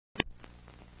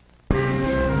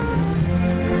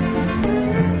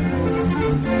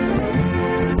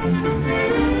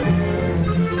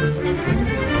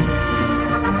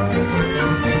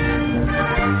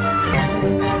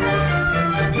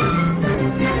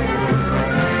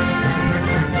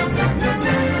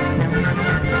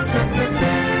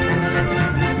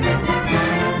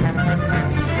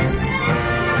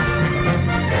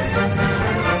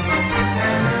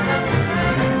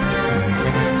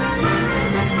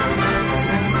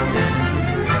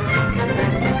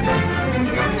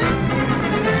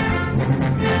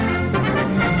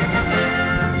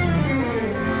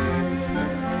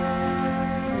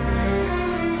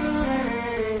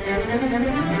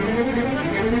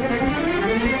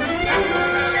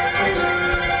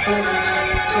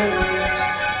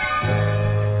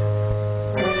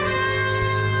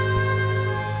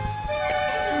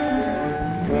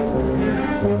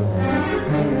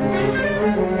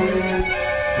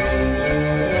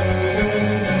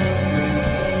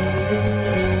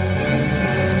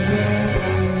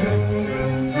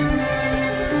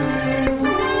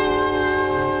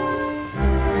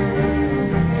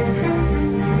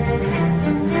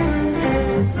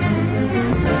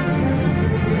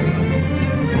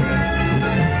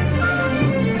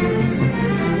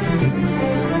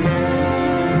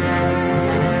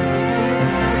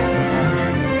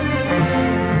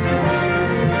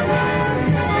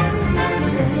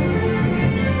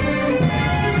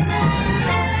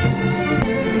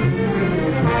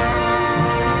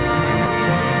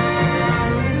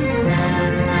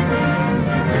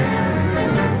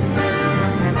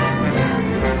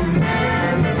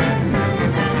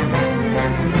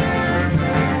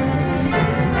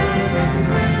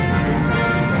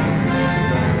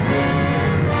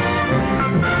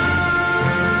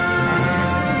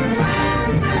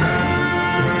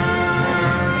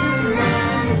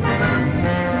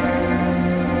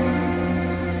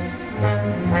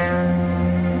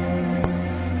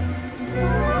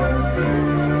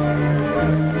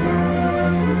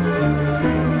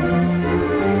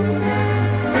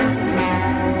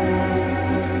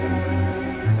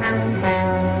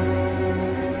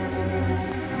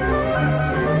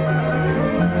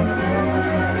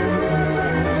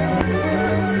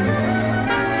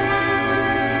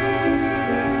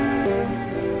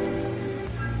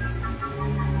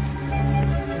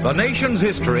The nation's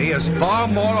history is far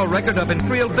more a record of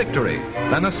industrial victory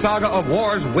than a saga of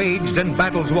wars waged and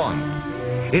battles won.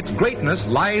 Its greatness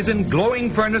lies in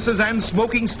glowing furnaces and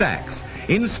smoking stacks,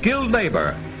 in skilled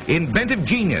labor, inventive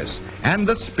genius, and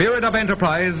the spirit of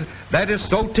enterprise that is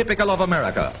so typical of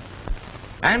America.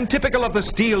 And typical of the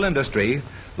steel industry,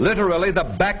 literally the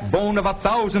backbone of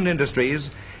 1,000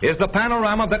 industries, is the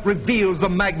panorama that reveals the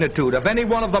magnitude of any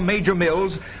one of the major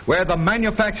mills where the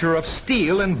manufacture of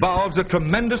steel involves a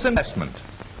tremendous investment.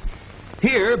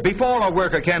 Here, before a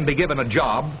worker can be given a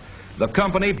job, the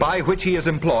company by which he is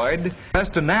employed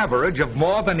has an average of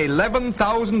more than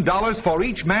 $11,000 for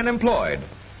each man employed,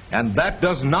 and that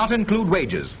does not include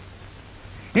wages.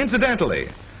 Incidentally,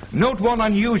 note one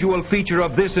unusual feature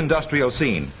of this industrial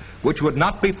scene, which would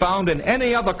not be found in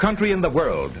any other country in the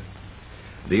world.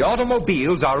 The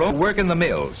automobiles are at work in the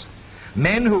mills,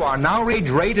 men who are now wage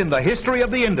rate in the history of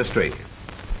the industry.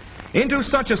 Into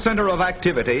such a center of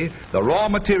activity, the raw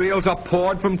materials are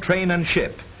poured from train and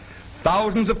ship.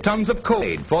 Thousands of tons of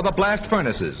coal for the blast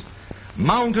furnaces,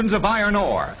 mountains of iron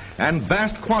ore, and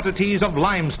vast quantities of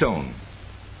limestone.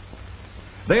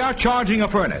 They are charging a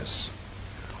furnace,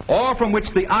 ore from which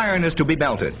the iron is to be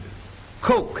melted,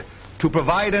 coke to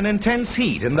provide an intense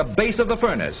heat in the base of the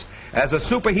furnace as a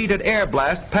superheated air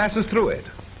blast passes through it,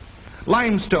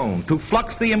 limestone to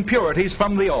flux the impurities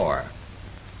from the ore.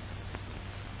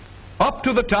 Up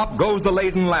to the top goes the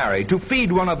laden Larry to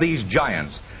feed one of these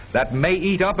giants that may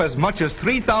eat up as much as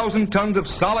 3,000 tons of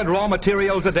solid raw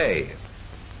materials a day.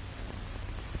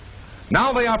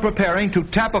 Now they are preparing to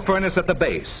tap a furnace at the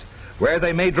base, where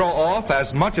they may draw off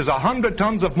as much as 100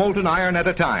 tons of molten iron at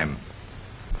a time.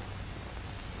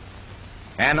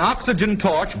 An oxygen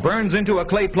torch burns into a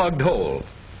clay-plugged hole,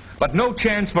 but no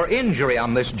chance for injury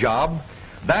on this job.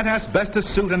 That asbestos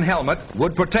suit and helmet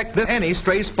would protect any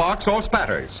stray sparks or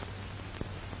spatters.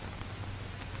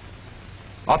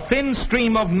 A thin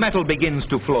stream of metal begins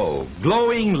to flow,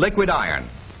 glowing liquid iron.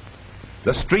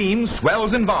 The stream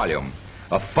swells in volume,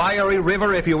 a fiery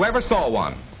river if you ever saw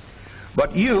one.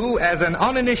 But you, as an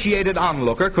uninitiated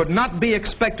onlooker, could not be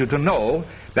expected to know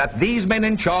that these men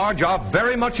in charge are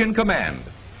very much in command,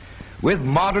 with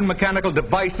modern mechanical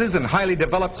devices and highly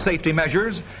developed safety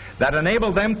measures that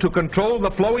enable them to control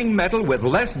the flowing metal with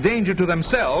less danger to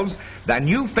themselves than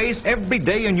you face every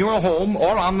day in your home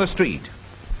or on the street.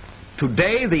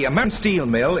 Today, the American steel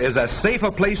mill is as safe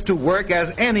a place to work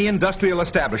as any industrial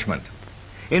establishment.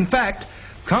 In fact,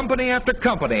 company after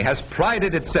company has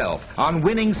prided itself on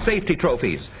winning safety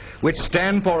trophies, which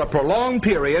stand for a prolonged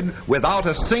period without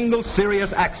a single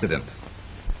serious accident.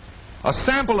 A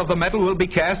sample of the metal will be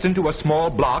cast into a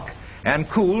small block and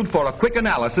cooled for a quick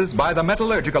analysis by the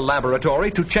metallurgical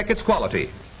laboratory to check its quality.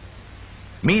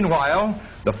 Meanwhile,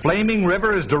 the flaming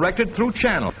river is directed through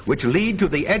channels which lead to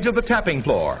the edge of the tapping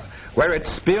floor, where it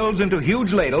spills into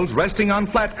huge ladles resting on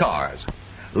flat cars.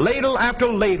 Ladle after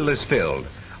ladle is filled,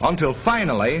 until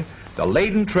finally the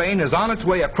laden train is on its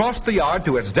way across the yard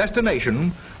to its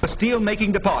destination, the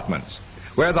steel-making departments,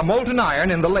 where the molten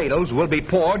iron in the ladles will be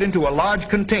poured into a large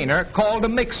container called a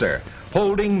mixer,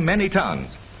 holding many tons,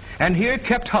 and here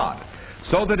kept hot,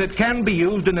 so that it can be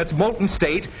used in its molten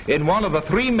state in one of the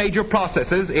 3 major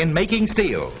processes in making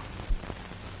steel.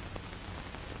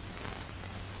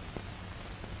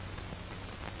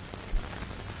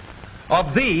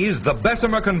 Of these, the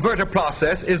Bessemer converter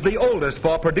process is the oldest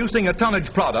for producing a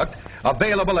tonnage product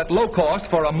available at low cost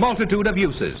for a multitude of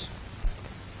uses.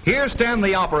 Here stand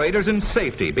the operators in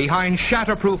safety behind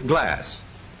shatterproof glass.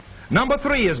 Number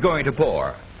 3 is going to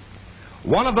pour.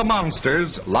 One of the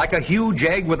monsters, like a huge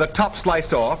egg with the top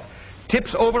sliced off,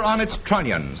 tips over on its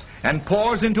trunnions and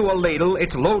pours into a ladle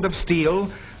its load of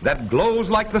steel that glows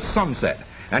like the sunset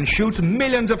and shoots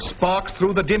millions of sparks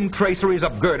through the dim traceries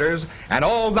of girders and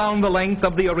all down the length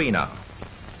of the arena.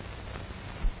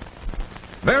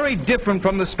 Very different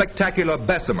from the spectacular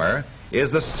Bessemer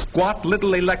is the squat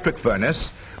little electric furnace,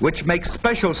 which makes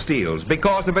special steels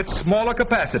because of its smaller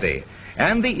capacity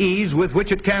and the ease with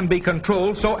which it can be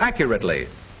controlled so accurately.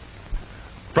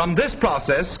 From this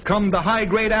process come the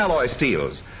high-grade alloy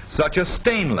steels, such as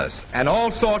stainless and all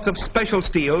sorts of special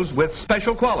steels with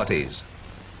special qualities.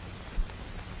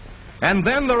 And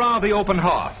then there are the open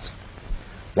hearths.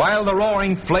 While the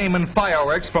roaring flame and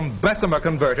fireworks from Bessemer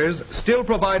converters still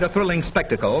provide a thrilling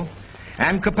spectacle,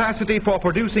 and capacity for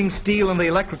producing steel in the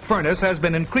electric furnace has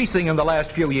been increasing in the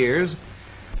last few years,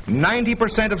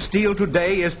 90% of steel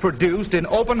today is produced in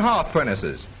open hearth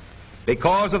furnaces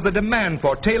because of the demand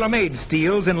for tailor-made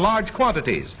steels in large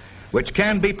quantities, which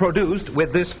can be produced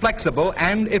with this flexible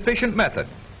and efficient method.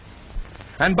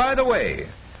 And by the way,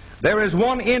 there is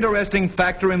one interesting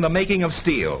factor in the making of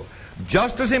steel,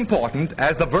 just as important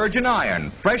as the virgin iron,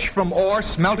 fresh from ore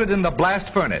smelted in the blast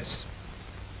furnace.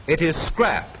 It is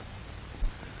scrap.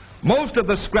 Most of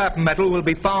the scrap metal will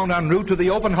be found en route to the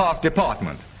open hearth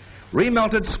department.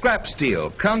 Remelted scrap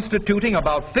steel constituting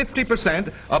about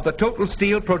 50% of the total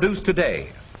steel produced today.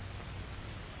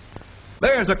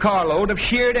 There's a carload of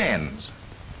sheared ends.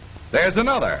 There's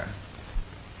another.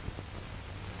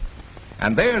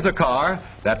 And there's a car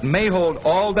that may hold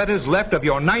all that is left of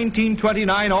your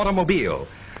 1929 automobile,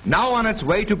 now on its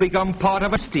way to become part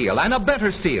of a steel, and a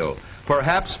better steel,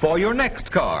 perhaps for your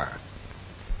next car.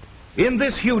 In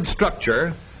this huge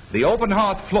structure, the open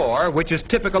hearth floor, which is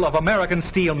typical of American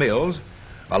steel mills,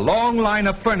 a long line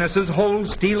of furnaces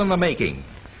holds steel in the making.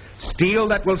 Steel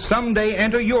that will someday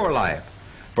enter your life,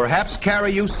 perhaps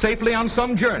carry you safely on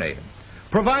some journey,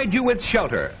 provide you with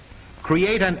shelter,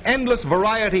 create an endless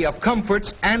variety of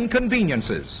comforts and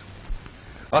conveniences.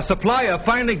 A supply of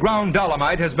finely ground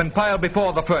dolomite has been piled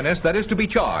before the furnace that is to be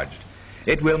charged.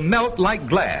 It will melt like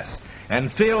glass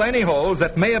and fill any holes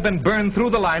that may have been burned through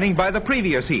the lining by the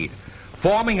previous heat,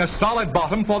 forming a solid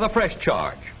bottom for the fresh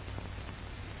charge.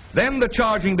 Then the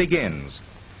charging begins.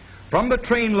 From the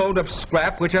trainload of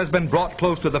scrap which has been brought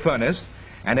close to the furnace,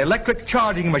 an electric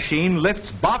charging machine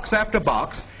lifts box after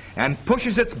box and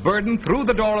pushes its burden through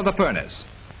the door of the furnace.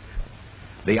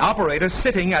 The operator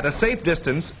sitting at a safe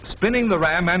distance, spinning the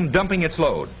ram and dumping its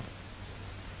load.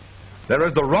 There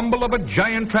is the rumble of a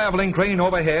giant traveling crane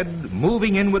overhead,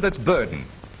 moving in with its burden.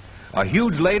 A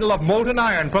huge ladle of molten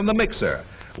iron from the mixer,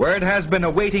 where it has been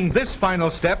awaiting this final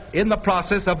step in the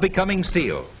process of becoming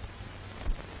steel.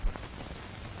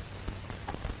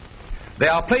 They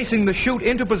are placing the chute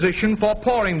into position for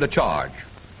pouring the charge.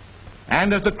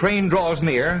 And as the crane draws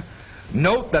near,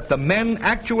 note that the men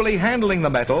actually handling the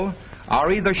metal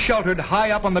are either sheltered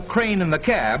high up on the crane in the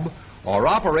cab or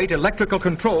operate electrical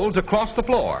controls across the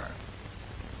floor.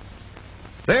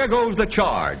 There goes the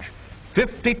charge,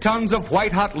 50 tons of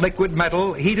white-hot liquid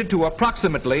metal heated to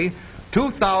approximately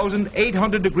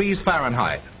 2,800 degrees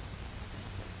Fahrenheit.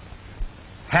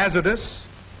 Hazardous?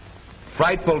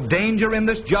 Frightful danger in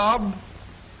this job?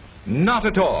 Not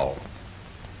at all.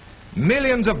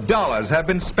 Millions of dollars have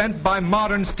been spent by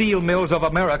modern steel mills of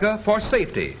America for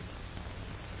safety.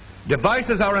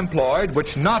 Devices are employed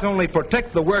which not only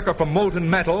protect the worker from molten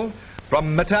metal,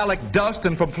 from metallic dust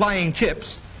and from flying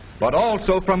chips, but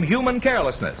also from human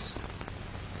carelessness.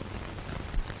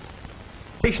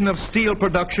 Of steel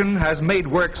production has made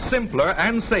work simpler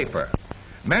and safer.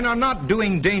 Men are not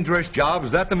doing dangerous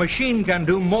jobs that the machine can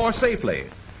do more safely,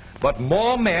 but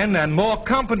more men and more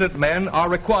competent men are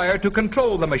required to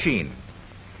control the machine.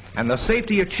 And the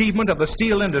safety achievement of the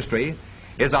steel industry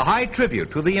is a high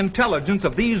tribute to the intelligence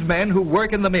of these men who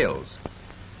work in the mills.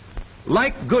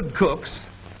 Like good cooks,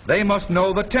 they must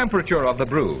know the temperature of the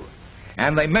brew,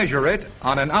 and they measure it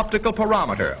on an optical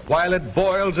parameter while it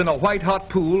boils in a white-hot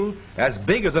pool as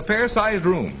big as a fair-sized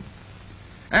room.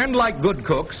 And like good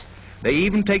cooks, they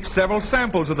even take several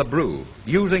samples of the brew,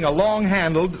 using a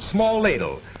long-handled small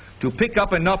ladle to pick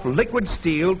up enough liquid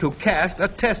steel to cast a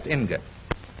test ingot.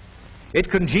 It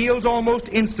congeals almost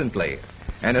instantly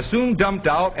and is soon dumped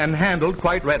out and handled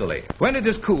quite readily. When it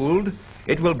is cooled,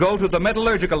 it will go to the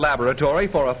metallurgical laboratory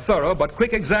for a thorough but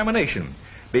quick examination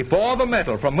before the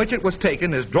metal from which it was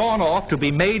taken is drawn off to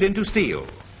be made into steel.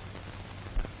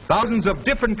 Thousands of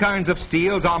different kinds of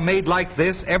steels are made like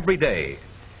this every day.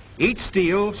 Each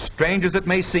steel, strange as it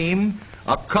may seem,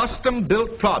 a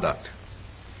custom-built product.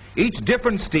 Each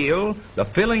different steel, the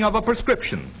filling of a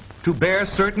prescription, to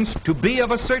be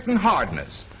of a certain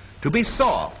hardness, to be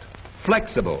soft,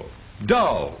 flexible,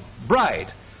 dull, bright,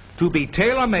 to be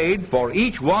tailor-made for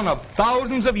each one of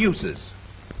thousands of uses.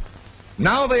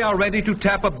 Now they are ready to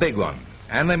tap a big one,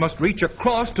 and they must reach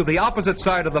across to the opposite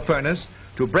side of the furnace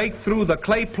to break through the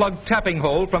clay plug tapping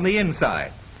hole from the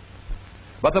inside.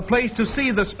 But the place to see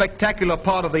the spectacular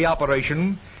part of the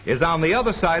operation is on the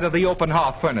other side of the open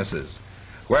hearth furnaces,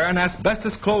 where an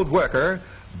asbestos-clothed worker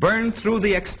burns through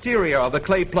the exterior of the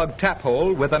clay plug tap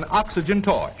hole with an oxygen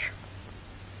torch.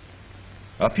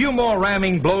 A few more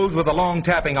ramming blows with a long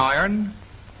tapping iron,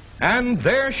 and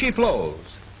there she flows.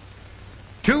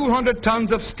 200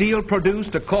 tons of steel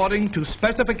produced according to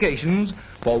specifications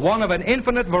for one of an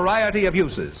infinite variety of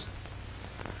uses.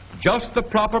 Just the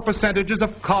proper percentages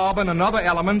of carbon and other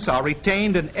elements are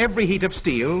retained in every heat of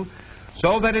steel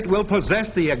so that it will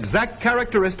possess the exact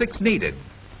characteristics needed.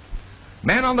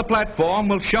 Men on the platform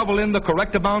will shovel in the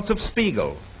correct amounts of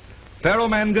spiegel,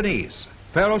 ferromanganese,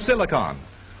 ferrosilicon,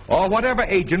 or whatever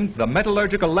agent the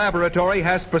metallurgical laboratory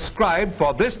has prescribed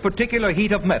for this particular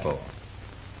heat of metal.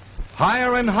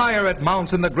 Higher and higher it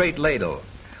mounts in the great ladle,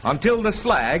 until the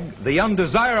slag, the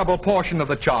undesirable portion of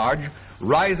the charge,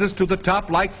 rises to the top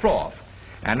like froth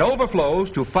and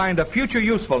overflows to find a future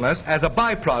usefulness as a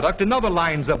byproduct in other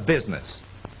lines of business.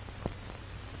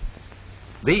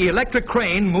 The electric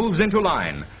crane moves into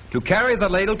line to carry the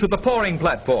ladle to the pouring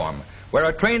platform, where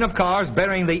a train of cars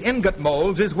bearing the ingot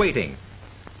molds is waiting.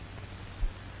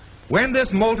 When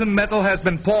this molten metal has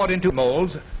been poured into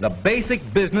molds, the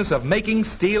basic business of making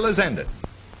steel is ended.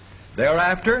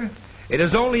 Thereafter, it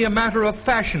is only a matter of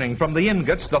fashioning from the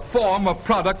ingots the form of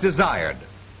product desired.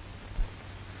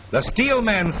 The steel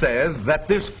man says that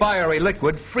this fiery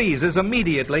liquid freezes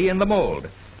immediately in the mold.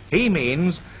 He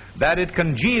means that it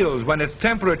congeals when its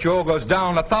temperature goes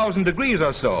down 1,000 degrees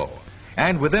or so,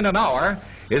 and within an hour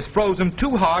is frozen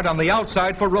too hard on the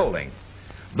outside for rolling.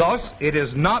 Thus, it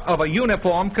is not of a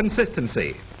uniform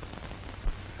consistency.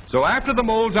 So after the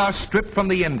molds are stripped from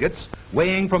the ingots,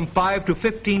 weighing from 5 to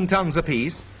 15 tons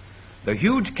apiece, the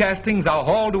huge castings are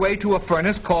hauled away to a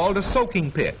furnace called a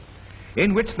soaking pit,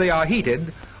 in which they are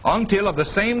heated until of the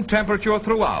same temperature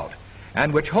throughout,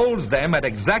 and which holds them at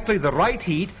exactly the right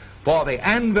heat for the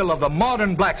anvil of the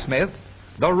modern blacksmith,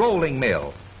 the rolling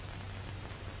mill.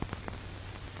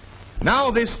 Now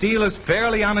this steel is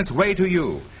fairly on its way to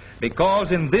you,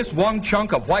 because in this one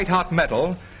chunk of white-hot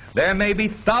metal, there may be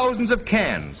thousands of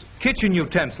cans, kitchen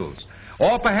utensils,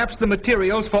 or perhaps the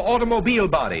materials for automobile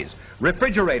bodies,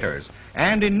 refrigerators,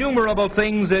 and innumerable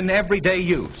things in everyday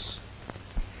use.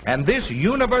 And this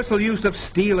universal use of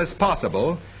steel is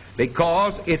possible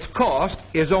because its cost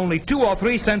is only 2 or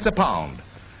 3 cents a pound,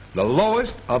 the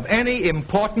lowest of any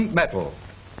important metal.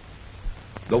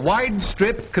 The wide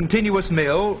strip continuous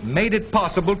mill made it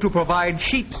possible to provide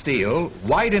sheet steel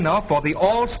wide enough for the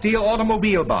all-steel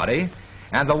automobile body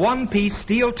and the one-piece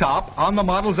steel top on the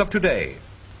models of today.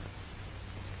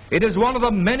 It is one of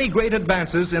the many great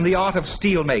advances in the art of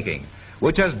steel making,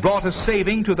 which has brought a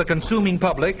saving to the consuming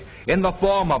public in the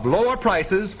form of lower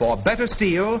prices for better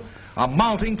steel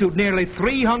amounting to nearly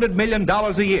 $300 million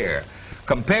a year,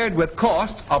 compared with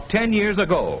costs of 10 years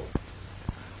ago.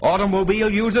 Automobile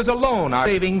users alone are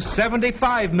saving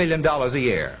 $75 million a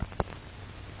year.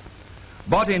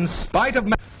 But in spite of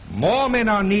more men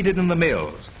are needed in the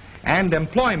mills, and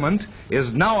employment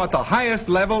is now at the highest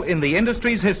level in the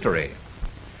industry's history.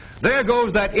 There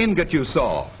goes that ingot you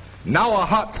saw, now a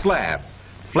hot slab,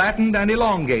 flattened and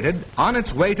elongated on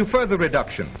its way to further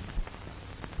reduction.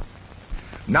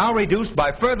 Now reduced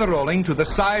by further rolling to the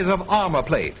size of armor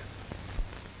plate.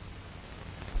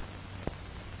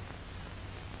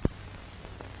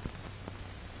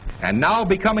 And now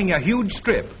becoming a huge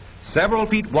strip, several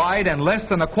feet wide and less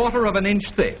than 1/4 of an inch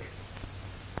thick.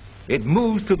 It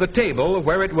moves to the table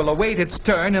where it will await its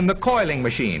turn in the coiling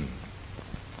machine.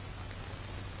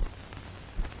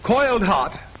 Coiled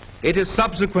hot, it is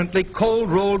subsequently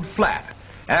cold rolled flat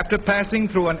after passing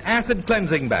through an acid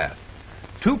cleansing bath,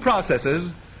 2 processes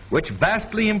which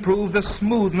vastly improve the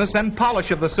smoothness and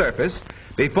polish of the surface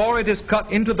before it is cut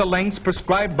into the lengths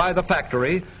prescribed by the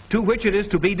factory to which it is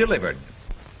to be delivered.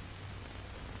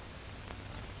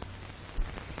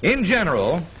 In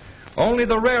general, only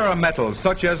the rarer metals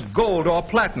such as gold or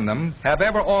platinum have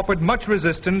ever offered much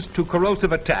resistance to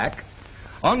corrosive attack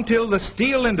until the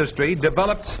steel industry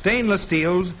developed stainless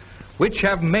steels which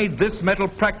have made this metal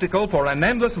practical for an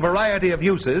endless variety of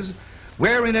uses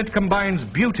wherein it combines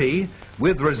beauty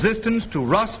with resistance to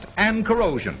rust and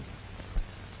corrosion.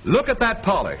 Look at that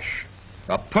polish,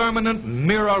 a permanent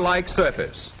mirror-like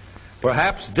surface,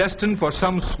 perhaps destined for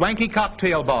some swanky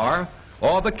cocktail bar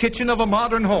or the kitchen of a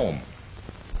modern home.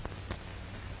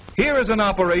 Here is an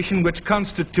operation which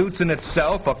constitutes in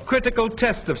itself a critical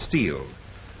test of steel,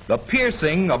 the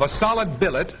piercing of a solid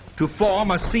billet to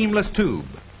form a seamless tube.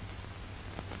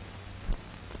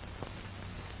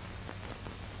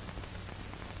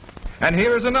 And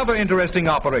here is another interesting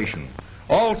operation,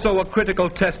 also a critical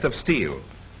test of steel,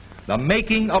 the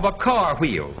making of a car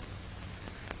wheel.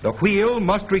 The wheel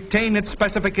must retain its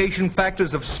specification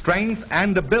factors of strength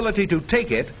and ability to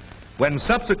take it when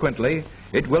subsequently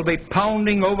it will be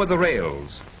pounding over the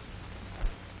rails.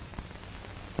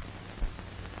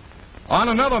 On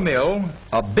another mill,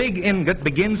 a big ingot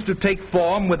begins to take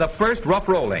form with a first rough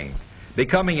rolling,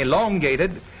 becoming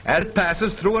elongated as it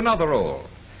passes through another roll,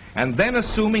 and then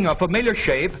assuming a familiar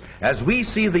shape as we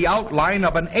see the outline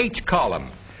of an H column,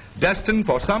 destined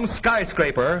for some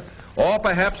skyscraper or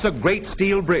perhaps a great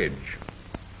steel bridge.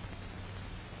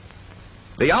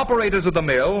 The operators of the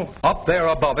mill, up there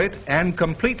above it and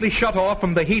completely shut off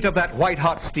from the heat of that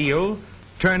white-hot steel,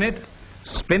 turn it,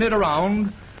 spin it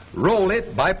around, roll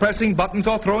it by pressing buttons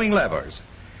or throwing levers,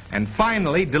 and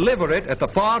finally deliver it at the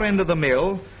far end of the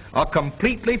mill a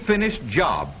completely finished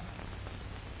job.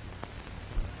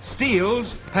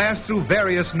 Steels pass through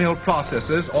various mill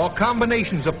processes or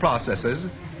combinations of processes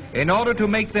in order to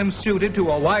make them suited to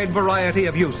a wide variety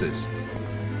of uses.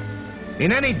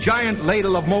 In any giant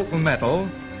ladle of molten metal,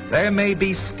 there may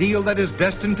be steel that is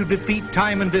destined to defeat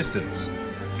time and distance,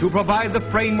 to provide the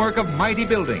framework of mighty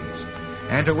buildings,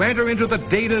 and to enter into the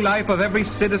daily life of every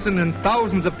citizen in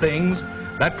thousands of things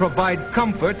that provide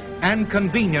comfort and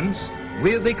convenience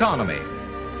with economy.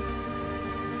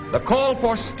 The call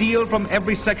for steel from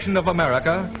every section of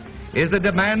America is a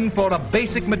demand for a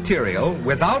basic material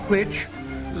without which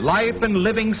life and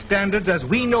living standards as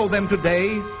we know them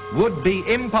today would be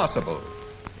impossible.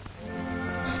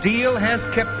 Steel has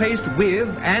kept pace with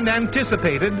and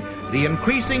anticipated the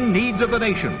increasing needs of the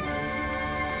nation.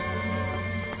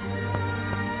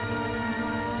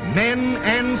 Men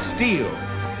and steel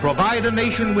provide a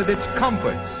nation with its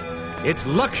comforts, its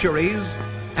luxuries,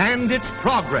 and its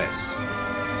progress.